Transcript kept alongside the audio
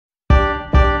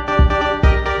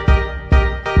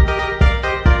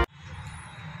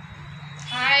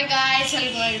Hi guys,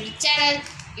 welcome to the channel.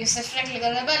 You subscribe, click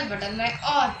on the bell button. My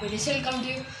all videos will come to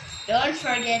you. Don't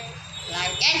forget,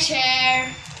 like and share.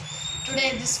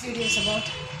 Today this video is about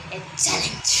a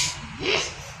challenge.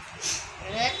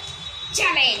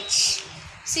 Challenge.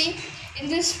 See, in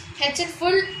this headset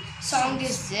full song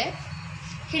is there.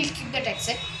 He'll keep that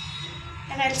headset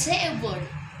and I'll say a word.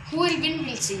 Who will win,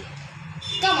 we'll see.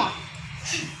 Come on.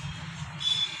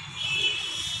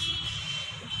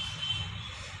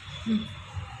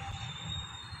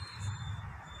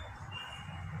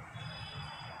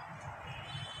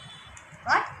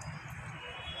 What?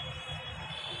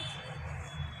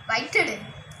 Birthday.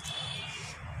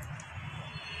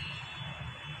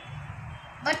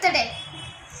 Birthday.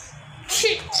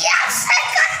 Yes, I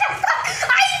got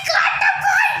the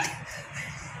point.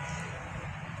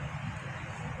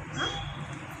 Huh?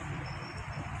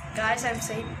 Guys, I'm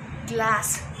saying glass.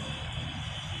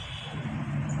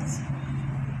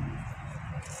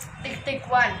 Tick tick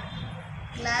one.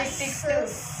 Glass. Tick tick two.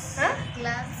 Huh?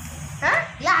 Glass. Huh?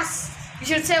 Glass. You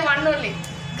should say one only.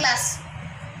 Glass.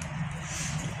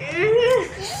 Yes.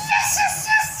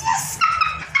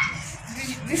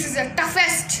 This is the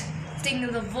toughest thing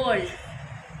in the world.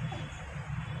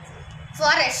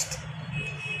 Forest.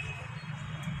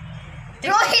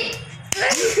 Rohit.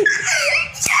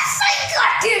 Yes, I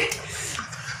got it.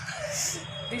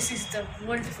 This is the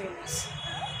world famous.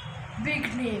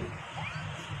 Big name.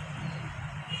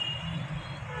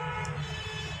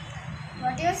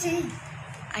 What do you see?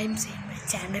 I'm saying my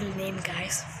channel name,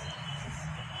 guys.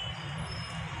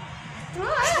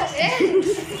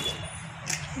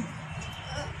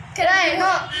 Can I?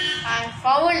 No. I'm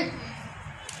foul.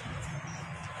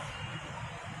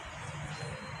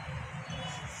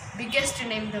 Biggest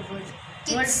name in the world.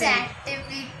 World Kids famous.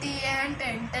 activity and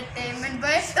entertainment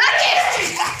by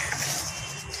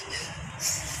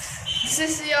This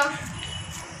is your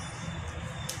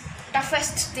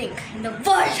toughest thing in the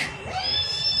world.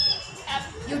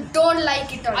 You don't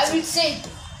like it also. I will say it.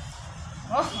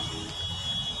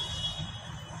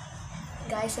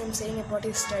 Guys, I'm saying about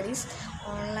his studies,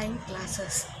 online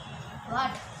classes.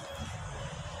 What?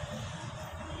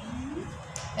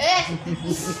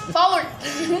 Foul.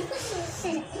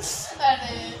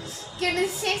 Can you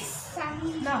say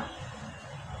some? No.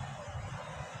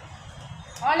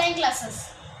 Online classes.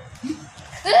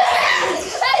 I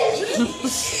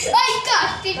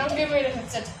got it. Don't give me the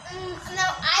headset.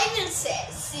 Now I will say,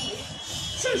 see.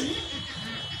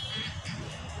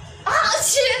 Ah,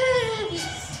 shit.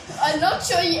 I'll not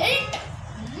show you it.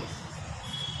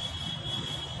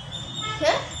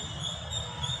 Huh?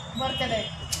 Birthday.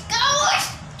 Coward.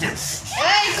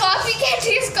 Hey, copycat.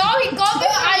 He's copy.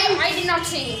 I did not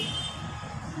say it.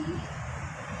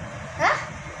 Huh?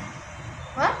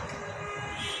 What?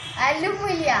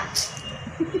 Alumulia.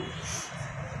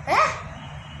 Huh?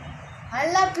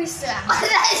 Allah pizza.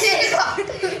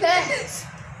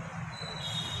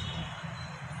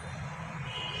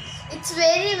 It's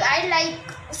very, I like,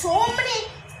 so many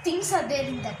things are there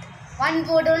in that. One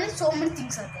word only, so many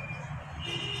things are there.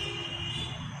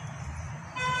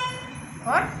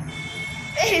 What?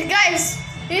 Hey guys,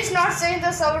 he's not saying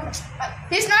the sound.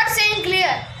 He's not saying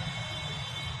clear.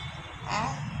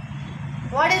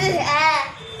 What is it?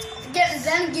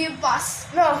 Then give pass.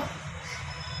 No.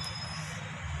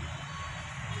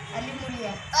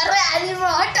 Alimulia.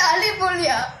 What?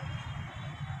 Alimulia.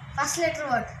 First letter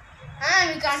what?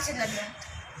 We can't say like that.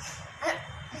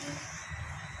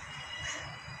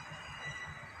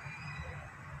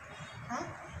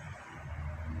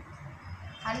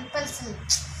 Unpencil.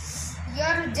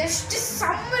 You're just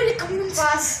somebody coming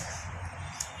fast.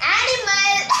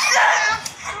 Animal.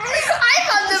 I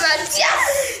found the word.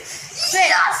 Yes.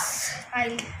 Yes.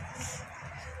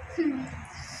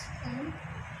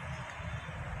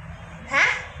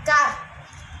 Car.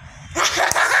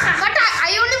 But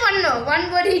I only know one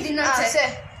word he did not say.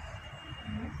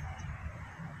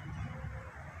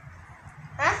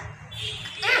 Huh?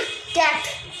 Cat.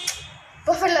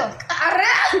 Buffalo.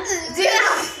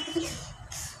 Giraffe.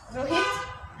 Rohit.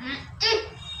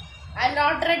 I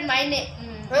not read my name.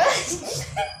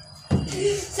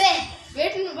 Say.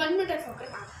 Wait 1 minute, I forgot.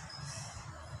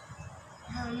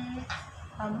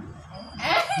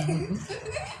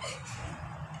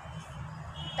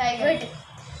 Tiger. Wait.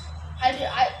 I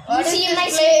see my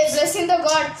blessing the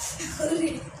God.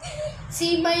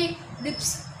 See my lips.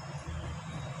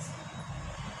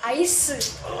 Ice.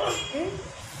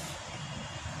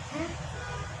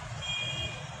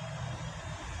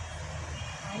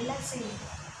 Allah say.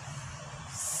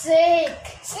 Snake.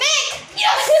 Snake.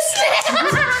 Yes, snake.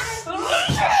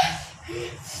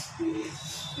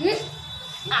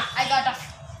 I got off.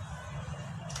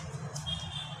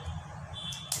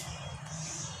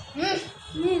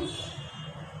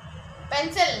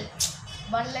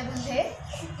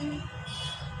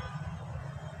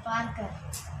 Parker.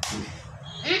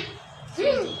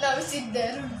 Now sit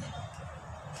there.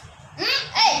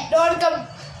 Hey, don't come.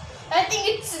 I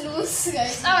think it's loose,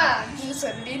 guys. Loose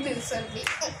only.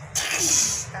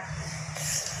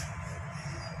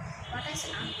 What I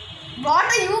said? What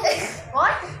are you?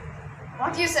 What?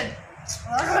 What you said?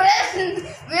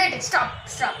 Wait, stop.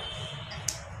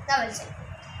 Now I'll say.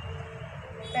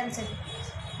 Pencil.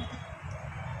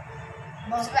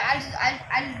 So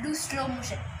I'll do slow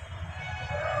motion.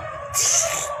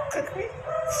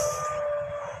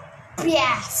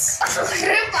 Yes.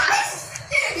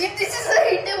 If this is a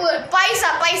hit word. Paisa.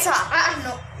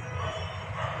 No.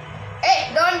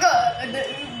 Hey, don't go.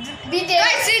 Be there.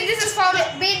 Guys, see, this is found.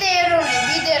 Be there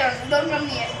only. Don't come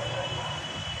here.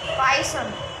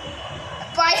 Python.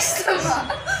 Paris.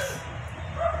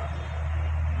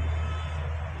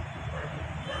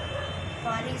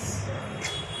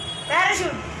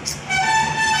 Parachute.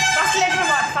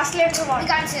 First letter what? We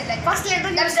can't say it like First letter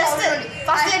you That's just. found only.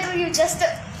 First letter you just.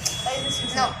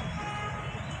 No.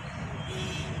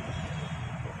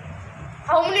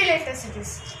 How many letters it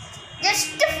is? Just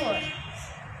 4.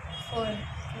 4.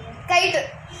 Kite.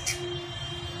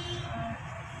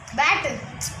 Bat.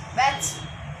 Bats.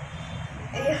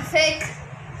 Fake.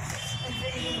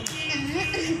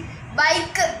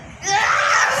 Bike.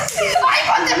 I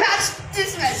want the match.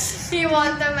 This match. He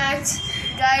won the match.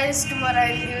 Guys, tomorrow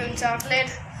I'll give him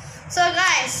chocolate. So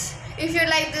guys, if you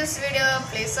like this video,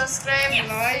 please subscribe,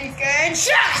 like and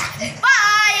share.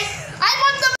 Bye. I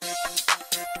want the